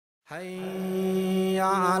حي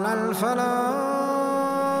على الفلاح.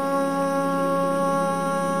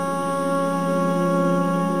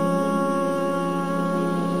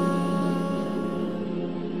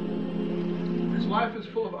 This life is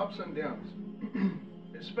full of ups and downs,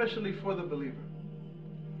 especially for the believer.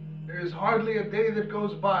 There is hardly a day that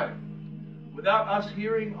goes by without us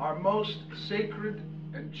hearing our most sacred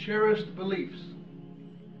and cherished beliefs,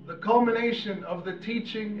 the culmination of the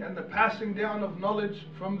teaching and the passing down of knowledge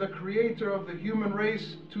from the creator of the human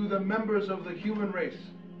race to the members of the human race.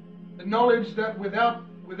 The knowledge that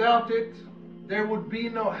without it, there would be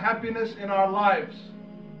no happiness in our lives,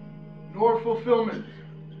 nor fulfillment,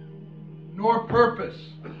 nor purpose,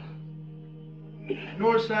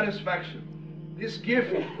 nor satisfaction. This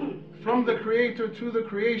gift from the creator to the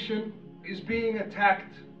creation is being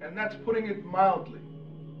attacked, and that's putting it mildly.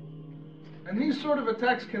 And these sort of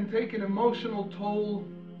attacks can take an emotional toll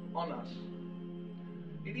on us.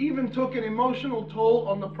 It even took an emotional toll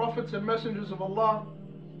on the prophets and messengers of Allah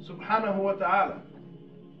subhanahu wa ta'ala.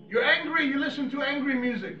 You're angry, you listen to angry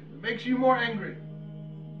music, it makes you more angry.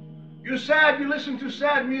 You're sad, you listen to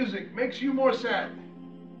sad music, makes you more sad.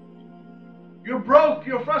 You're broke,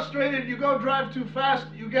 you're frustrated, you go drive too fast,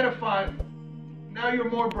 you get a fine. Now you're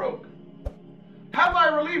more broke. Have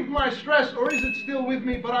I relieved my stress, or is it still with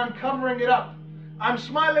me, but I'm covering it up? I'm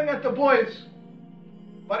smiling at the boys,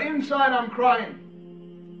 but inside I'm crying.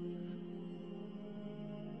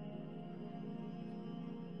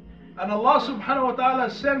 And Allah subhanahu wa ta'ala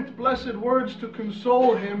sent blessed words to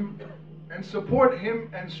console him and support him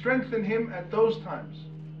and strengthen him at those times.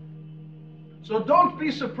 So don't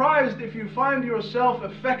be surprised if you find yourself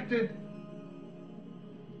affected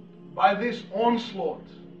by this onslaught.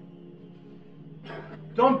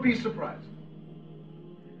 Don't be surprised.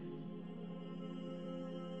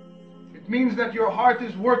 It means that your heart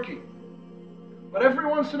is working. But every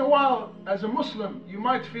once in a while, as a Muslim, you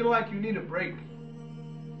might feel like you need a break.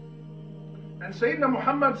 And Sayyidina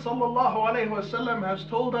Muhammad sallallahu alayhi wa sallam has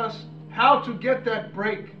told us how to get that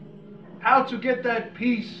break, how to get that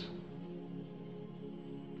peace.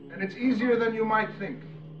 And it's easier than you might think.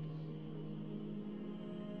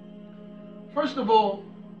 First of all,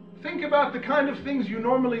 think about the kind of things you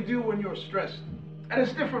normally do when you're stressed. And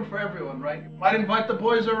it's different for everyone, right? You might invite the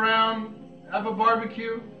boys around, have a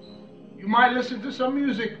barbecue. You might listen to some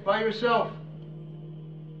music by yourself.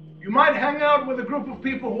 You might hang out with a group of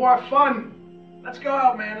people who are fun. Let's go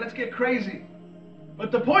out, man, let's get crazy.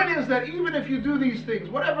 But the point is that even if you do these things,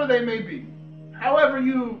 whatever they may be, however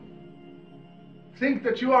you think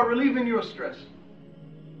that you are relieving your stress,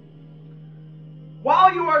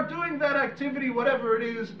 while you are doing that activity, whatever it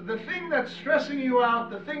is, the thing that's stressing you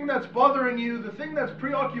out, the thing that's bothering you, the thing that's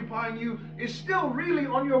preoccupying you is still really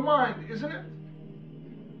on your mind, isn't it?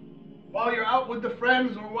 While you're out with the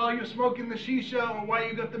friends, or while you're smoking the shisha, or while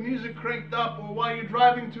you got the music cranked up, or while you're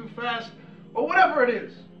driving too fast, or whatever it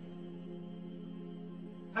is.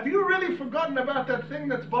 Have you really forgotten about that thing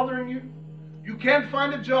that's bothering you? You can't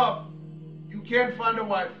find a job. You can't find a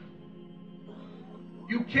wife.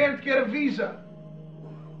 You can't get a visa.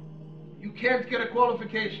 You can't get a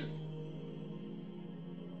qualification.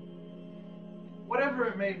 Whatever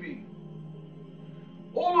it may be.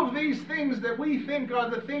 All of these things that we think are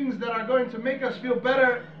the things that are going to make us feel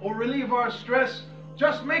better or relieve our stress,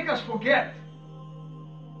 just make us forget.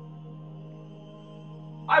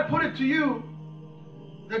 I put it to you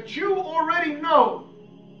that you already know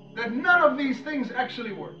that none of these things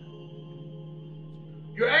actually work.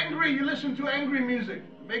 You're angry, you listen to angry music,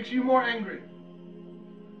 it makes you more angry.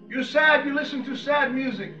 You're sad, you listen to sad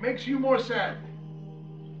music, makes you more sad.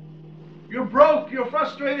 You're broke, you're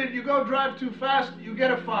frustrated, you go drive too fast, you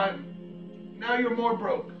get a fine. Now you're more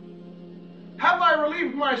broke. Have I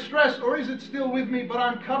relieved my stress, or is it still with me, but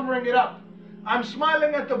I'm covering it up? I'm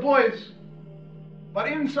smiling at the boys, but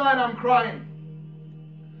inside I'm crying.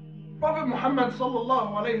 Prophet Muhammad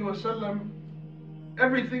sallallahu alayhi wa sallam,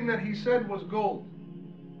 everything that he said was gold.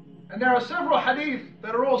 And there are several hadith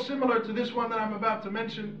that are all similar to this one that I'm about to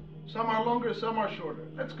mention. Some are longer, some are shorter.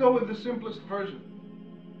 Let's go with the simplest version.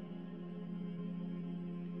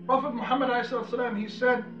 Prophet Muhammad ﷺ, he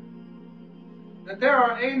said that there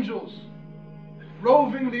are angels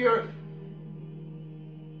roving the earth,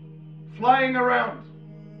 flying around,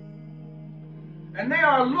 and they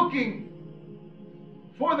are looking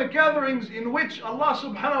for the gatherings in which Allah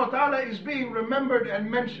subhanahu wa ta'ala is being remembered and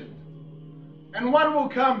mentioned. And one will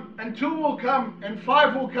come, and two will come, and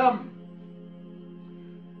five will come.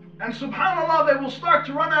 And subhanAllah, they will start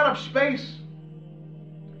to run out of space.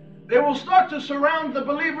 They will start to surround the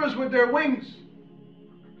believers with their wings.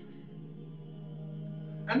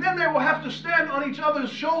 And then they will have to stand on each other's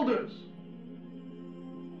shoulders.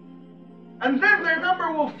 And then their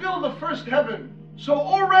number will fill the first heaven. So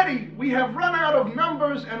already we have run out of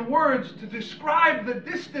numbers and words to describe the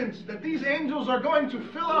distance that these angels are going to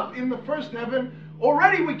fill up in the first heaven.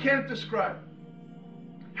 Already we can't describe.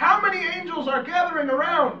 How many angels are gathering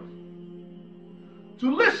around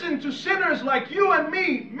to listen to sinners like you and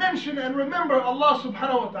me mention and remember Allah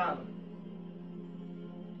subhanahu wa ta'ala?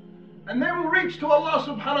 And they will reach to Allah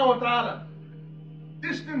subhanahu wa ta'ala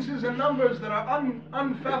distances and numbers that are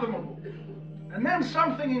unfathomable. And then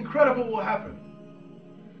something incredible will happen.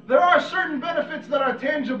 There are certain benefits that are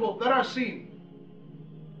tangible, that are seen.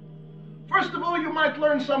 First of all, you might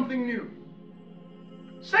learn something new.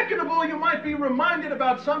 Second of all, you might be reminded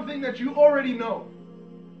about something that you already know.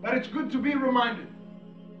 But it's good to be reminded.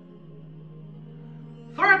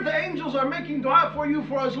 Third, the angels are making dua for you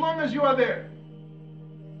for as long as you are there.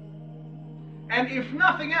 And if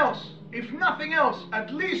nothing else,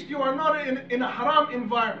 at least you are not in a haram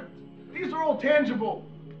environment. These are all tangible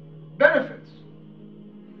benefits.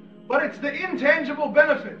 But it's the intangible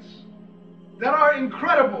benefits that are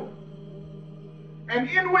incredible, and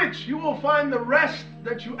in which you will find the rest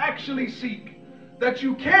that you actually seek, that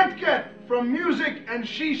you can't get from music and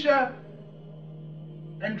shisha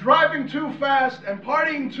and driving too fast and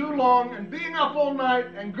partying too long and being up all night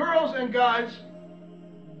and girls and guys.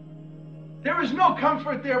 There is no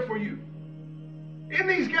comfort there for you. In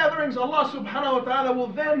these gatherings, Allah subhanahu wa ta'ala will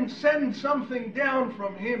then send something down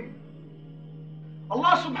from Him.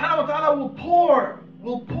 Allah subhanahu wa ta'ala will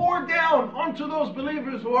pour down onto those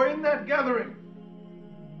believers who are in that gathering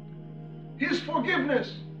His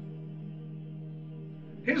forgiveness,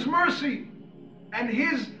 His mercy, and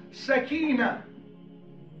His sakina.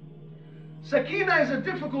 Sakina is a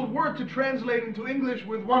difficult word to translate into English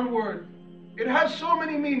with one word. It has so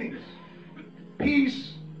many meanings.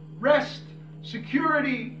 Peace, rest,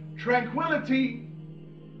 security, tranquility.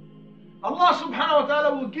 Allah subhanahu wa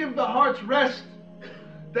ta'ala will give the hearts rest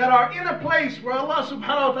that are in a place where Allah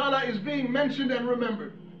subhanahu wa ta'ala is being mentioned and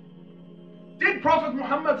remembered. Did Prophet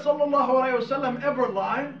Muhammad sallallahu alayhi wasallam ever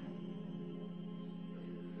lie?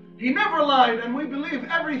 He never lied, and we believe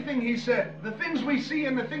everything he said, the things we see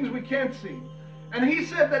and the things we can't see. And he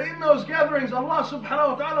said that in those gatherings, Allah subhanahu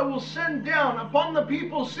wa ta'ala will send down upon the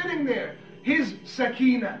people sitting there His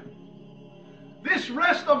sakina. This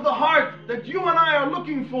rest of the heart that you and I are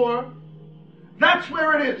looking for, that's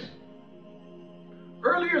where it is.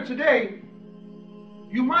 Earlier today,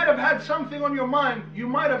 you might have had something on your mind. You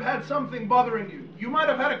might have had something bothering you. You might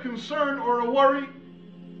have had a concern or a worry,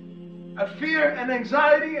 a fear, an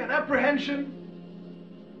anxiety, an apprehension,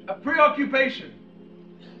 a preoccupation.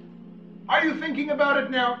 Are you thinking about it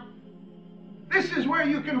now? This is where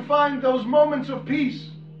you can find those moments of peace,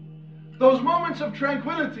 those moments of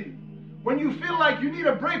tranquility, when you feel like you need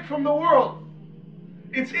a break from the world.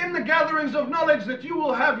 It's in the gatherings of knowledge that you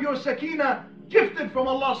will have your sakina gifted from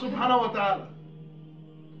Allah subhanahu wa ta'ala.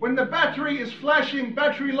 When the battery is flashing,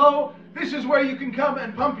 battery low, this is where you can come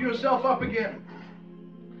and pump yourself up again.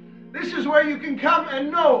 This is where you can come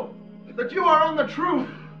and know that you are on the truth,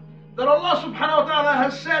 that Allah subhanahu wa ta'ala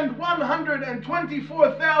has sent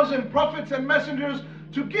 124,000 prophets and messengers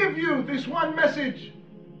to give you this one message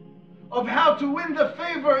of how to win the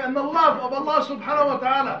favor and the love of Allah subhanahu wa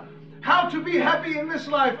ta'ala, how to be happy in this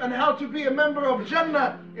life and how to be a member of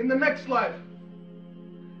Jannah in the next life.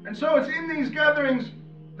 And so it's in these gatherings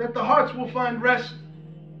that the hearts will find rest.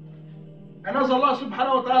 And as Allah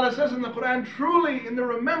subhanahu wa ta'ala says in the Quran, truly in the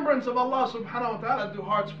remembrance of Allah subhanahu wa ta'ala do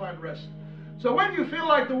hearts find rest. So when you feel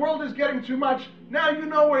like the world is getting too much, now you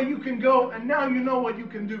know where you can go and now you know what you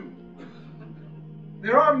can do.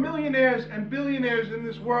 There are millionaires and billionaires in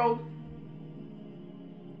this world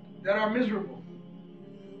that are miserable.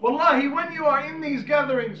 Wallahi, when you are in these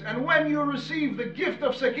gatherings and when you receive the gift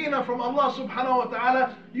of sakina from Allah subhanahu wa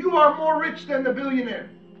ta'ala, you are more rich than the billionaire.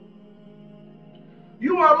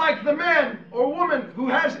 You are like the man or woman who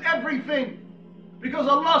has everything, because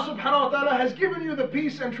Allah subhanahu wa ta'ala has given you the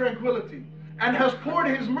peace and tranquility and has poured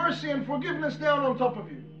His mercy and forgiveness down on top of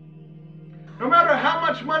you. No matter how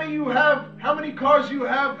much money you have, how many cars you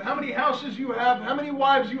have, how many houses you have, how many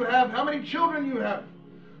wives you have, how many children you have,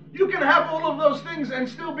 you can have all of those things and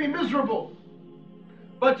still be miserable.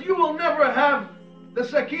 But you will never have the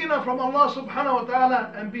sakina from Allah subhanahu wa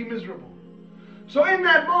ta'ala and be miserable. So in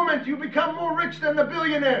that moment, you become more rich than the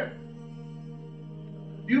billionaire.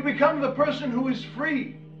 You become the person who is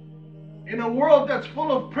free in a world that's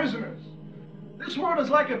full of prisoners. This world is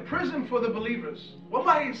like a prison for the believers.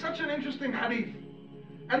 Wallahi, it's such an interesting hadith.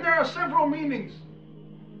 And there are several meanings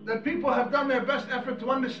that people have done their best effort to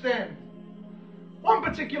understand. One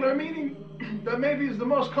particular meaning that maybe is the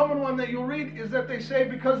most common one that you'll read is that they say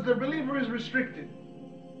because the believer is restricted.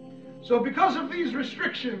 So because of these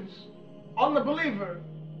restrictions on the believer,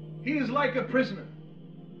 he is like a prisoner.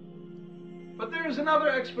 But there is another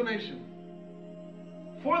explanation.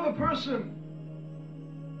 For the person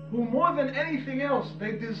who more than anything else,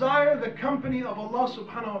 they desire the company of Allah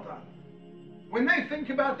subhanahu wa ta'ala. When they think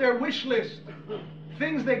about their wish list,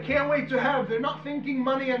 things they can't wait to have, they're not thinking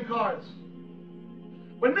money and cars.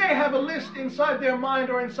 When they have a list inside their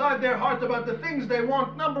mind or inside their heart about the things they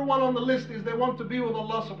want, number one on the list is they want to be with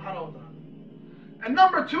Allah subhanahu wa ta'ala. And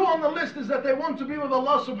number two on the list is that they want to be with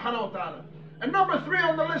Allah subhanahu wa ta'ala. And number three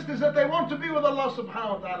on the list is that they want to be with Allah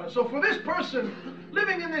subhanahu wa ta'ala. So for this person,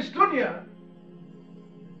 living in this dunya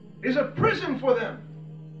is a prison for them.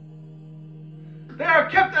 They are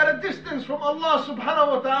kept at a distance from Allah subhanahu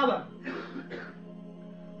wa ta'ala.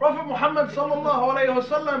 Prophet Muhammad sallallahu alayhi wa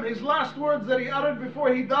sallam, his last words that he uttered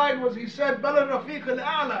before he died was, he said, Bal al-Rafiq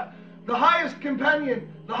al-A'la, the highest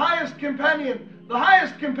companion, the highest companion, the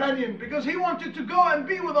highest companion, because he wanted to go and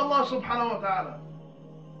be with Allah subhanahu wa ta'ala.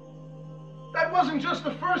 That wasn't just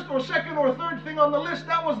the first or second or third thing on the list,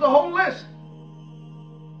 that was the whole list.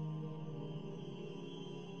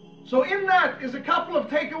 So in that is a couple of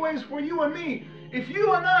takeaways for you and me. If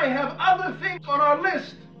you and I have other things on our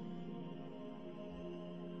list,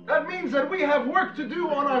 that means that we have work to do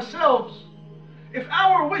on ourselves. If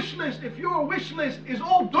our wish list, if your wish list is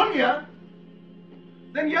all dunya,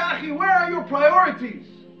 then ya akhi, where are your priorities?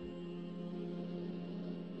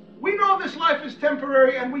 We know this life is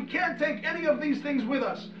temporary and we can't take any of these things with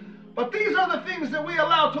us. But these are the things that we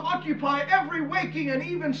allow to occupy every waking and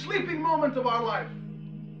even sleeping moment of our life.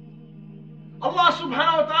 Allah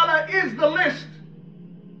subhanahu wa ta'ala is the list.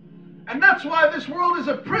 And that's why this world is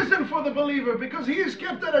a prison for the believer, because he is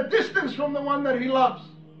kept at a distance from the one that he loves.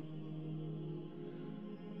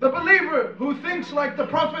 The believer who thinks like the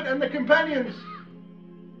Prophet and the companions,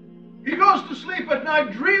 he goes to sleep at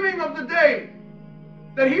night dreaming of the day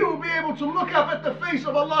that he will be able to look up at the face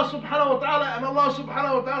of Allah subhanahu wa ta'ala, and Allah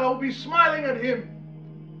subhanahu wa ta'ala will be smiling at him.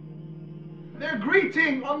 Their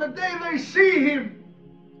greeting on the day they see him,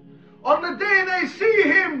 on the day they see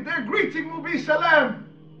him, their greeting will be salam.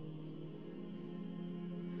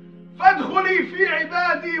 فَادْخُلِي فِي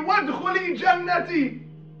عِبَادِي وَادْخُلِي جَنَّتِي.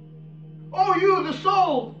 O you, the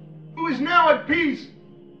soul who is now at peace,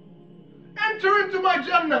 enter into my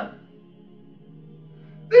Jannah.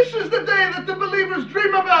 This is the day that the believers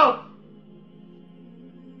dream about.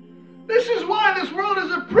 This is why this world is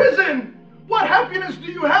a prison. What happiness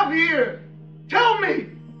do you have here? Tell me.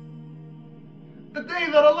 The day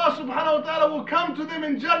that Allah subhanahu wa ta'ala will come to them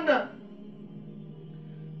in Jannah,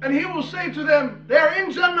 and He will say to them, they are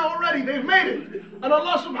in Jannah already, they've made it. And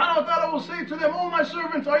Allah subhanahu wa ta'ala will say to them, oh my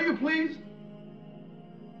servants, are you pleased?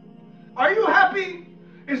 Are you happy?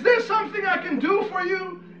 Is there something I can do for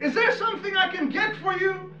you? Is there something I can get for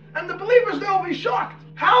you? And the believers, they will be shocked.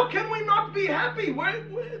 How can we not be happy? We're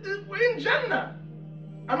in Jannah.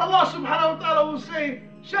 And Allah subhanahu wa ta'ala will say,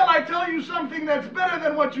 shall I tell you something that's better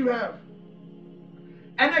than what you have?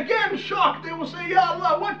 And again, shocked, they will say, Ya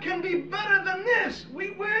Allah, what can be better than this?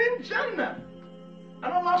 We're in Jannah.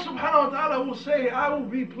 And Allah subhanahu wa ta'ala will say, I will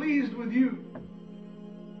be pleased with you.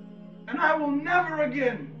 And I will never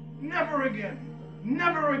again, never again,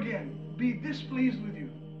 never again be displeased with you.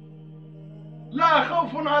 لا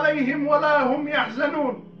خوف عليهم ولا هم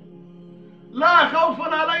يحزنون. لا خوف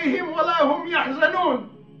عليهم ولا هم يحزنون.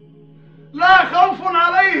 لا خوف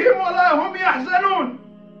عليهم ولا هم يحزنون.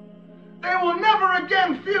 They will never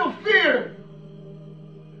again feel fear,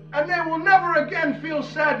 and they will never again feel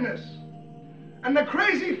sadness. And the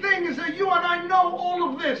crazy thing is that you and I know all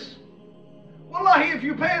of this. Wallahi, if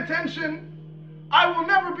you pay attention, I will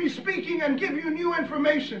never be speaking and give you new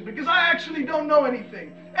information, because I actually don't know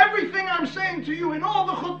anything. Everything I'm saying to you in all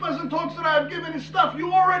the khutbahs and talks that I've given is stuff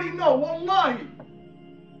you already know. Wallahi.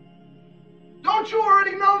 Don't you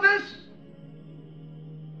already know this?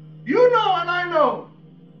 You know and I know.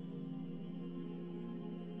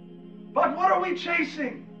 But what are we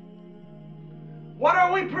chasing? What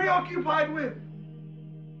are we preoccupied with?